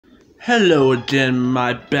Hello again,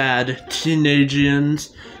 my bad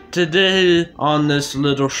teenagers. Today, on this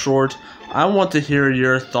little short, I want to hear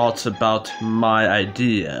your thoughts about my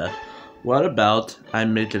idea. What about I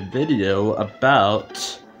make a video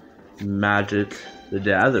about Magic the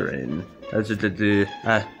Gathering? As you can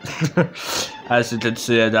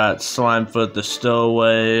see, I got Slimefoot the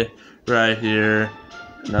Stowaway right here,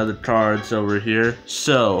 and other cards over here.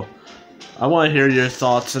 So, I want to hear your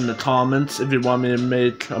thoughts in the comments if you want me to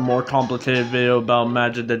make a more complicated video about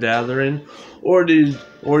Magic the Gathering, or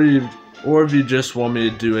if you just want me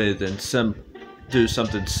to do anything do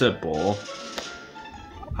something simple.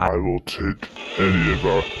 I will take any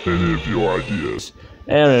of your ideas.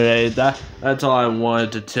 Anyway, that's all I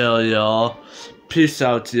wanted to tell y'all. Peace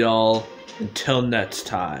out, y'all. Until next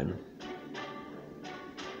time.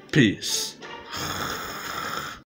 Peace.